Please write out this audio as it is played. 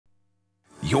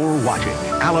You're watching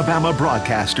Alabama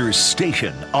Broadcasters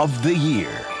Station of the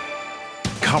Year.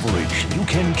 Coverage you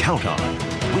can count on.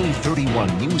 WAAY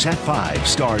 31 News at 5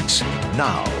 starts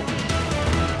now.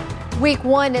 Week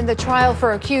 1 in the trial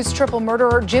for accused triple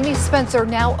murderer Jimmy Spencer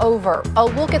now over. A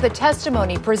look at the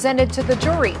testimony presented to the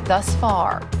jury thus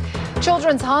far.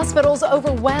 Children's hospitals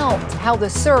overwhelmed. How the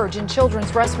surge in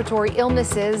children's respiratory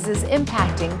illnesses is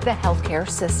impacting the healthcare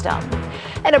system.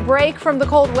 And a break from the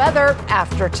cold weather,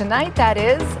 after tonight that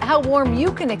is, how warm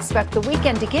you can expect the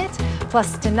weekend to get,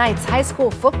 plus tonight's high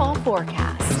school football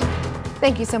forecast.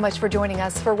 Thank you so much for joining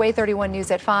us for WAAY 31 News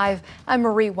at 5. I'm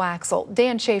Marie Waxel.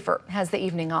 Dan Schaefer has the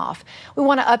evening off. We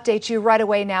want to update you right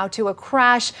away now to a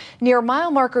crash near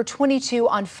mile marker 22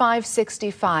 on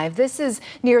 565. This is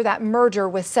near that merger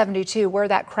with 72 where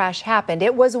that crash happened.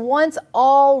 It was once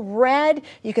all red.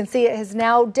 You can see it has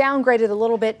now downgraded a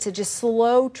little bit to just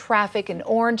slow traffic in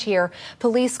orange here.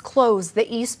 Police closed the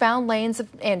eastbound lanes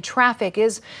and traffic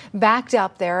is backed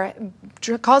up there,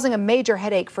 causing a major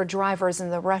headache for drivers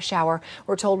in the rush hour.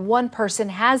 We're told one person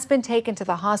has been taken to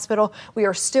the hospital. We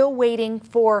are still waiting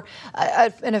for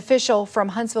an official from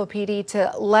Huntsville PD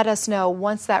to let us know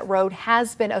once that road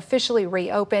has been officially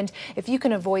reopened. If you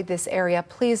can avoid this area,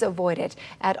 please avoid it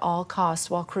at all costs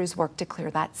while crews work to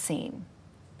clear that scene.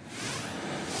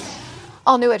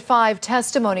 All new at 5,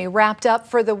 testimony wrapped up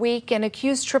for the week in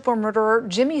accused triple murderer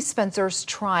Jimmy Spencer's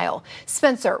trial.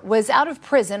 Spencer was out of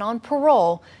prison on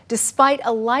parole despite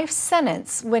a life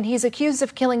sentence when he's accused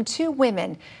of killing 2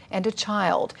 women and a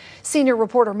child. Senior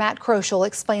reporter Matt Kroschel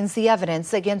explains the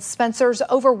evidence against Spencer's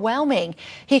overwhelming.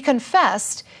 He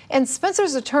confessed, and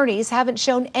Spencer's attorneys haven't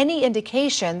shown any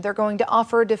indication they're going to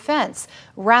offer a defense.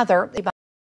 Rather,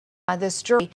 by this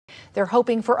jury, they're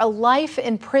hoping for a life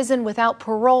in prison without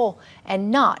parole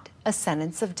and not a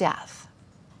sentence of death.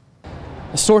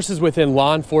 Sources within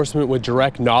law enforcement with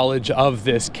direct knowledge of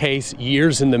this case,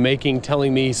 years in the making,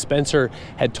 telling me Spencer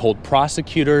had told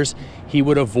prosecutors he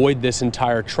would avoid this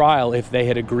entire trial if they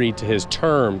had agreed to his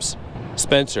terms.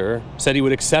 Spencer said he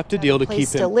would accept a deal to keep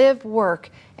him to live, work,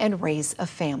 and raise a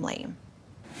family.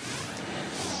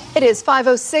 It is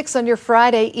 5:06 on your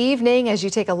Friday evening as you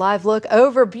take a live look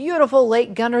over beautiful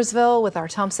Lake Gunnersville with our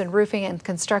Thompson Roofing and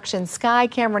Construction Sky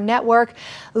Camera Network.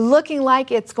 Looking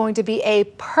like it's going to be a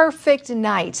perfect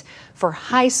night for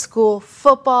high school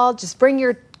football. Just bring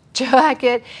your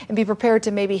jacket and be prepared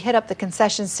to maybe hit up the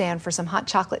concession stand for some hot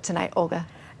chocolate tonight, Olga.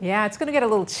 Yeah, it's going to get a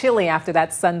little chilly after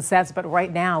that sun sets, but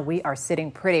right now we are sitting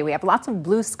pretty. We have lots of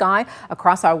blue sky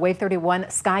across our WAAY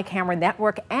 31 Sky Camera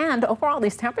Network, and overall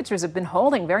these temperatures have been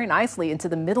holding very nicely into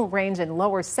the middle range and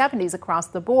lower 70s across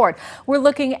the board. We're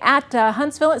looking at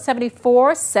Huntsville at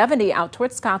 74, 70 out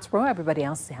towards Scottsboro, everybody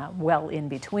else well in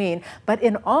between, but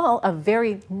in all a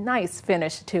very nice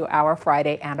finish to our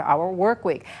Friday and our work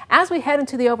week. As we head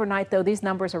into the overnight, though, these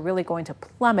numbers are really going to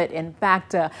plummet. In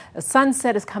fact, the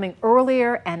sunset is coming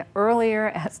earlier and earlier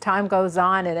as time goes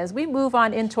on, and as we move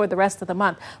on in toward the rest of the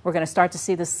month, we're going to start to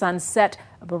see the sun set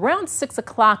around 6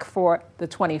 o'clock for the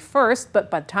 21st,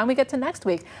 but by the time we get to next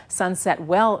week, sunset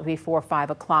well before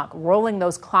 5 o'clock. Rolling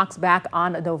those clocks back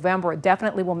on November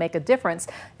definitely will make a difference.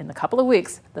 In a couple of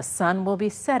weeks, the sun will be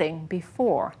setting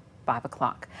before 5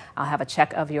 o'clock. I'll have a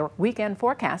check of your weekend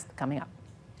forecast coming up.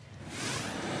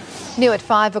 New at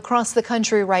 5 across the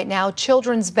country right now,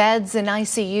 children's beds in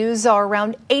ICUs are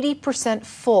around 80%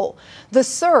 full. The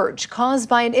surge caused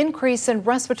by an increase in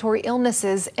respiratory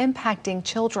illnesses impacting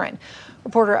children.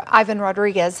 Reporter Ivan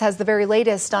Rodriguez has the very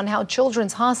latest on how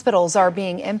children's hospitals are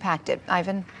being impacted.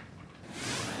 Ivan.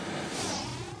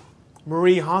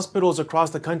 Marie, hospitals across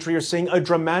the country are seeing a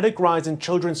dramatic rise in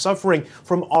children suffering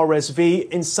from RSV.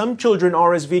 In some children,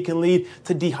 RSV can lead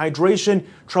to dehydration,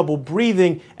 trouble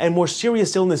breathing, and more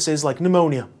serious illnesses like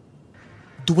pneumonia.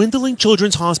 Dwindling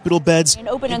children's hospital beds. And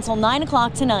open until 9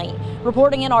 o'clock tonight.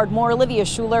 Reporting in Ardmore, Olivia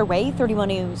Schuler, WAAY 31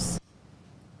 News.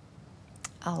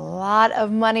 A lot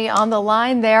of money on the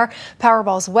line there.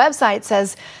 Powerball's website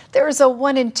says there's a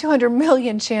 1 in 200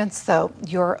 million chance, though,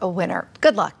 you're a winner.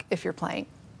 Good luck if you're playing.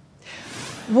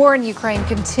 War in Ukraine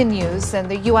continues, and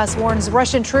the U.S. warns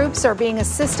Russian troops are being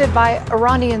assisted by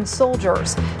Iranian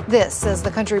soldiers. This as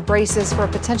the country braces for a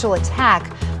potential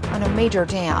attack on a major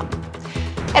dam.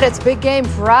 At its big game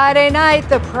Friday night,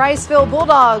 the Priceville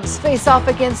Bulldogs face off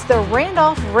against the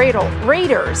Randolph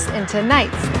Raiders in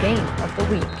tonight's game of the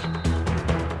week.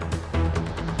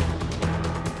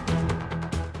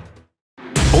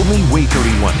 Only WAAY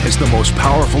 31 has the most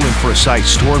powerful and precise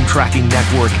storm tracking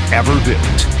network ever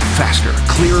built. Faster,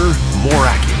 clearer, more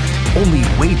accurate. Only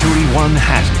WAAY 31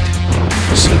 has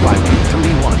it. See why WAAY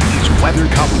 31 is weather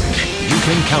coverage you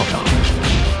can count on.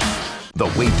 The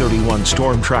WAAY 31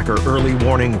 StormTracker Early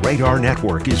Warning Radar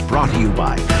Network is brought to you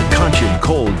by Kanchan,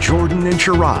 Cole, Jordan, and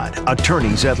Sherrod,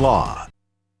 attorneys at law.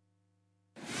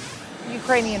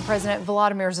 Ukrainian President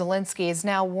Volodymyr Zelensky is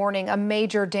now warning a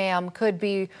major dam could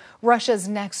be Russia's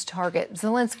next target.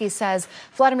 Zelensky says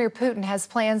Vladimir Putin has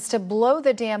plans to blow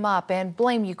the dam up and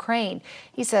blame Ukraine.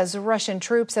 He says Russian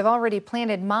troops have already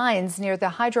planted mines near the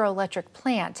hydroelectric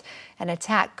plant. An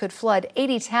attack could flood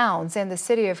 80 towns and the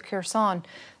city of Kherson.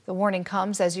 The warning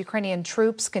comes as Ukrainian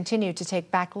troops continue to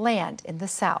take back land in the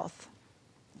south.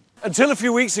 Until a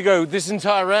few weeks ago, this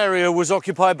entire area was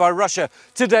occupied by Russia.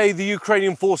 Today, the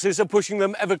Ukrainian forces are pushing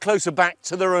them ever closer back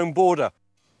to their own border.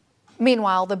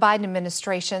 Meanwhile, the Biden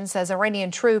administration says Iranian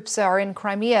troops are in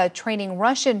Crimea training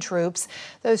Russian troops.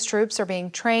 Those troops are being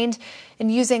trained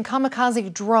in using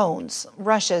kamikaze drones.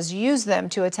 Russia's used them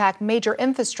to attack major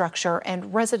infrastructure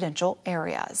and residential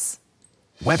areas.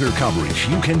 Weather coverage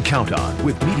you can count on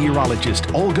with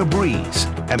meteorologist Olga Breeze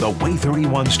and the WAAY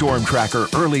 31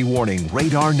 StormTracker Early Warning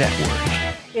Radar Network.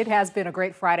 It has been a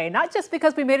great Friday, not just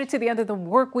because we made it to the end of the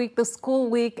work week, the school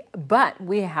week, but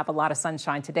we have a lot of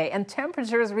sunshine today and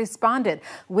temperatures responded.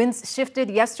 Winds shifted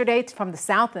yesterday from the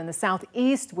south and the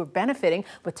southeast. We're benefiting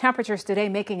with temperatures today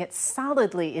making it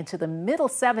solidly into the middle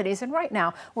 70s. And right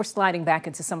now we're sliding back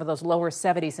into some of those lower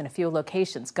 70s in a few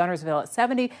locations. Gunnersville at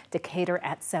 70, Decatur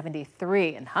at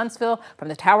 73. In Huntsville, from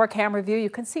the tower camera view, you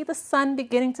can see the sun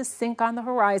beginning to sink on the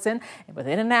horizon. And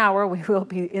within an hour, we will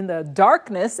be in the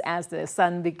darkness as the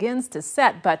sun begins to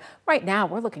set, but right now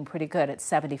we're looking pretty good at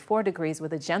 74 degrees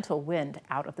with a gentle wind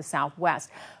out of the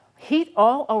southwest. Heat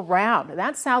all around.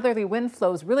 That southerly wind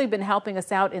flow has really been helping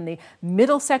us out in the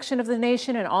middle section of the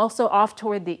nation and also off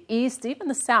toward the east, even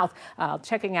the south.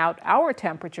 Checking out our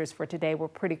temperatures for today, we're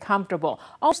pretty comfortable.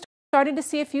 Also starting to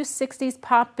see a few 60s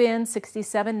pop in,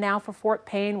 67 now for Fort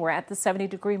Payne. We're at the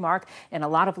 70-degree mark in a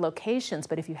lot of locations.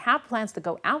 But if you have plans to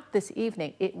go out this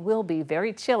evening, it will be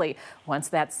very chilly once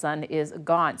that sun is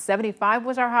gone. 75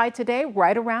 was our high today,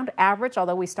 right around average,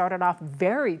 although we started off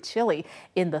very chilly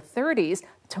in the 30s.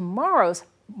 Tomorrow's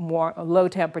more low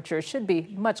temperatures should be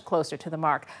much closer to the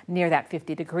mark, near that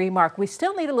 50-degree mark. We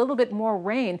still need a little bit more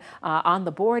rain on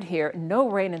the board here. No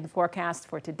rain in the forecast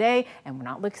for today, and we're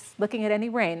not looking at any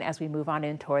rain as we move on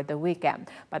in toward the weekend.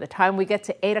 By the time we get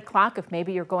to 8 o'clock, if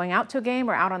maybe you're going out to a game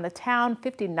or out on the town,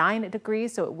 59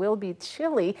 degrees, so it will be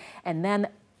chilly. And then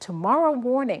tomorrow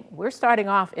morning, we're starting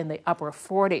off in the upper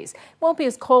 40s. It won't be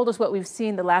as cold as what we've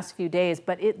seen the last few days,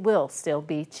 but it will still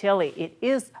be chilly. It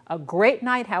is a great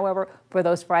night, however, for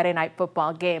those Friday night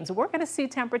football games. We're going to see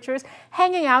temperatures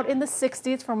hanging out in the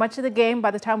 60s for much of the game.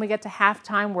 By the time we get to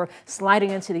halftime, we're sliding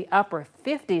into the upper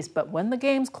 50s. But when the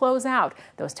games close out,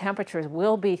 those temperatures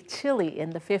will be chilly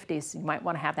in the 50s. You might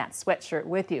want to have that sweatshirt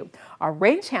with you. Our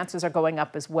rain chances are going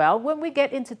up as well. When we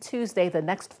get into Tuesday, the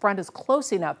next front is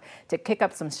close enough to kick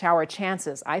up some shower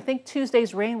chances. I think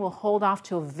Tuesday's rain will hold off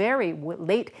till very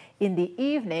late in the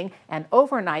evening and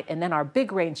overnight, and then our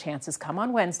big rain chances come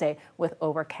on Wednesday with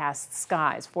overcast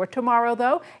skies. For tomorrow,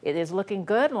 though, it is looking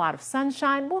good. A lot of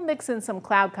sunshine. We'll mix in some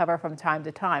cloud cover from time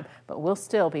to time, but we'll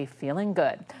still be feeling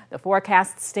good. The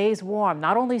forecast stays warm.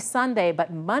 Not only Sunday,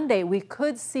 but Monday, we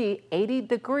could see 80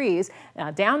 degrees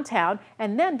downtown,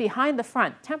 and then behind the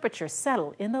front, temperatures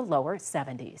settle in the lower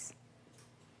 70s.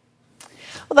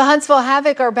 Well, the Huntsville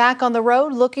Havoc are back on the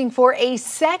road looking for a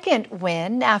second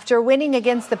win after winning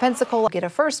against the Pensacola. Get a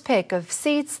first pick of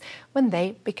seats when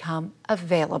they become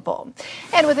available.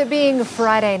 And with it being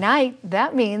Friday night,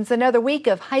 that means another week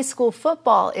of high school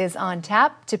football is on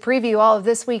tap. To preview all of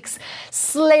this week's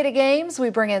slate of games, we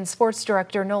bring in sports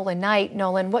director Nolan Knight.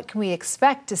 Nolan, what can we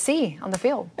expect to see on the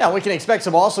field? Yeah, we can expect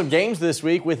some awesome games this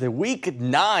week with week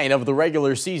 9 of the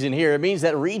regular season here. It means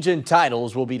that region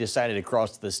titles will be decided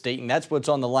across the state, and that's what's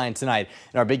on the line tonight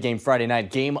in our big game Friday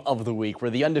night game of the week,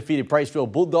 where the undefeated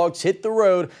Priceville Bulldogs hit the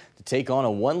road to take on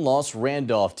a one-loss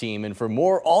Randolph team. And for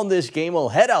more on this game, we'll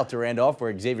head out to Randolph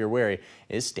where Xavier Wary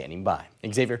is standing by.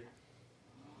 Xavier.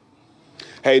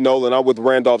 Hey, Nolan, I'm with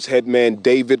Randolph's head man,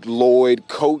 David Lloyd.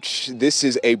 Coach, this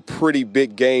is a pretty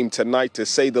big game tonight, to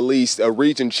say the least. A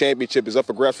region championship is up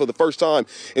for grabs for the first time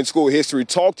in school history.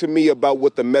 Talk to me about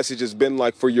what the message has been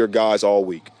like for your guys all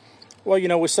week. Well, you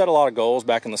know, we set a lot of goals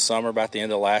back in the summer, about the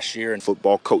end of last year. And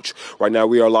football coach. Right now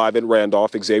we are live in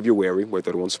Randolph. Xavier Wary, WAAY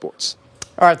 31 Sports.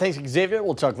 All right, thanks, Xavier.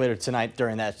 We'll talk later tonight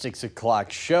during that 6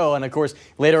 o'clock show. And, of course,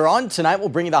 later on tonight, we'll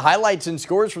bring you the highlights and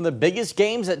scores from the biggest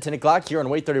games at 10 o'clock here on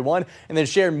WAAY 31, and then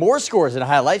share more scores and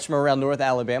highlights from around North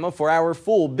Alabama for our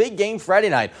full big game Friday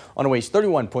night on WAAY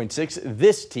 31.6.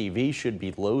 This TV should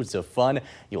be loads of fun.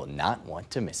 You will not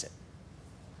want to miss it.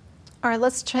 All right,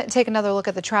 let's take another look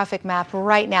at the traffic map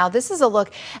right now. This is a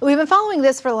look. We've been following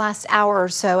this for the last hour or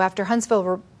so after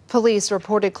Huntsville police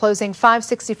reported closing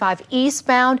 565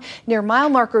 eastbound near mile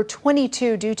marker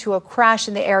 22 due to a crash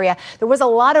in the area. There was a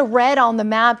lot of red on the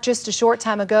map just a short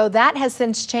time ago. That has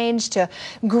since changed to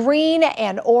green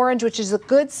and orange, which is a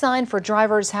good sign for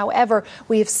drivers. However,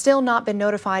 we have still not been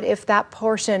notified if that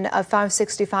portion of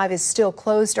 565 is still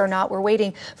closed or not. We're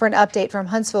waiting for an update from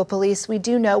Huntsville police. We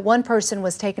do know one person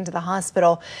was taken to the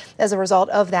hospital as a result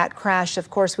of that crash. Of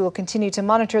course, we will continue to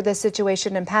monitor this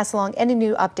situation and pass along any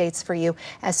new updates for you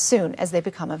as soon as they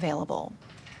become available.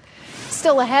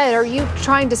 Still ahead, are you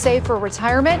trying to save for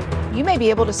retirement? You may be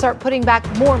able to start putting back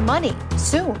more money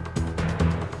soon.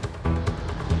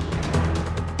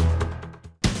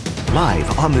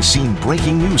 Live on the scene,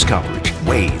 breaking news coverage.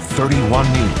 WAAY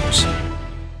 31 News.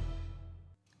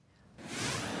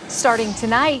 Starting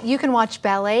tonight, you can watch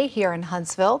ballet here in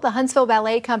Huntsville. The Huntsville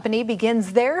Ballet Company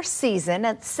begins their season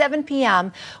at 7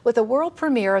 p.m. with a world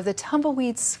premiere of the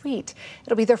Tumbleweed Suite.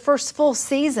 It'll be their first full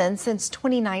season since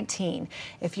 2019.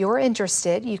 If you're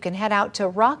interested, you can head out to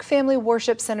Rock Family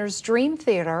Worship Center's Dream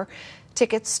Theater.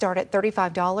 Tickets start at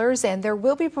 $35, and there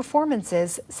will be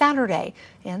performances Saturday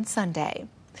and Sunday.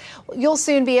 You'll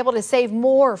soon be able to save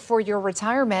more for your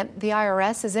retirement. The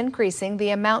IRS is increasing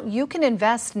the amount you can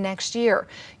invest next year.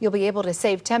 You'll be able to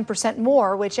save 10%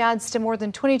 more, which adds to more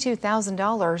than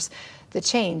 $22,000. The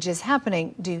change is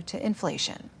happening due to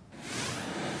inflation.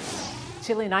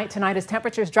 Chilly night tonight as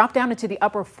temperatures drop down into the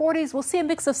upper 40s. We'll see a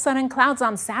mix of sun and clouds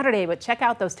on Saturday, but check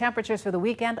out those temperatures for the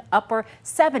weekend, upper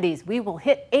 70s. We will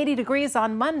hit 80 degrees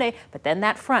on Monday, but then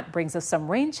that front brings us some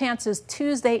rain chances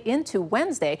Tuesday into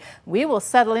Wednesday. We will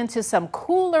settle into some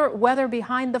cooler weather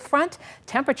behind the front,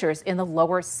 temperatures in the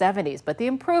lower 70s, but the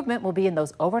improvement will be in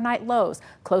those overnight lows,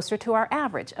 closer to our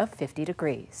average of 50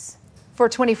 degrees. For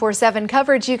 24/7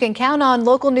 coverage you can count on,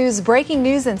 local news, breaking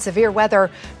news, and severe weather,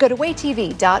 go to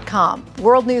WAAYTV.com.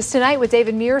 World News Tonight with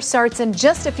David Muir starts in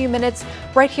just a few minutes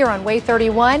right here on WAAY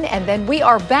 31, and then we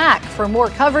are back for more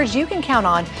coverage you can count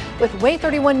on with WAAY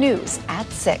 31 News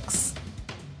at 6.